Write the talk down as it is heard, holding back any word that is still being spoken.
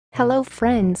Hello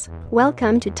friends,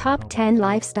 welcome to Top 10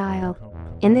 Lifestyle.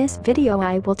 In this video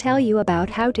I will tell you about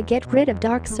how to get rid of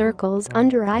dark circles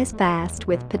under eyes fast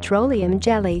with petroleum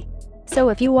jelly. So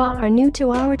if you are new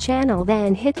to our channel,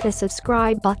 then hit the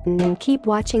subscribe button and keep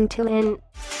watching till end.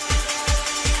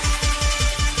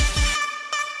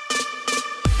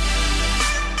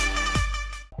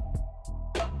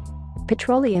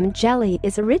 Petroleum jelly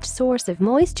is a rich source of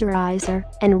moisturizer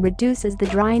and reduces the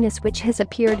dryness which has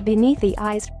appeared beneath the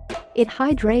eyes. It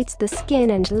hydrates the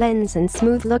skin and lends a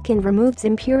smooth look and removes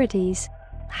impurities.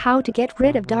 How to get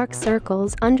rid of dark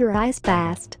circles under eyes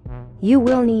fast? You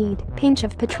will need a pinch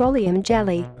of petroleum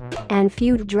jelly and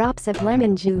few drops of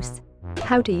lemon juice.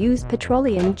 How to use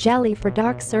petroleum jelly for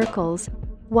dark circles?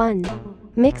 1.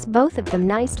 Mix both of them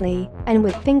nicely and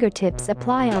with fingertips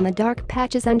apply on the dark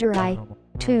patches under eye.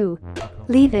 2.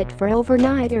 Leave it for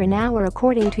overnight or an hour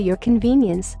according to your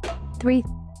convenience. 3.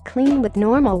 Clean with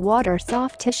normal water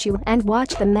soft tissue and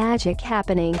watch the magic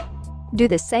happening. Do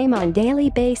the same on daily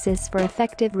basis for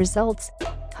effective results.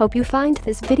 Hope you find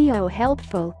this video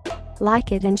helpful.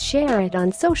 Like it and share it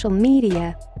on social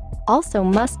media. Also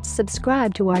must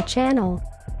subscribe to our channel.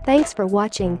 Thanks for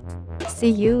watching. See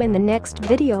you in the next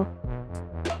video.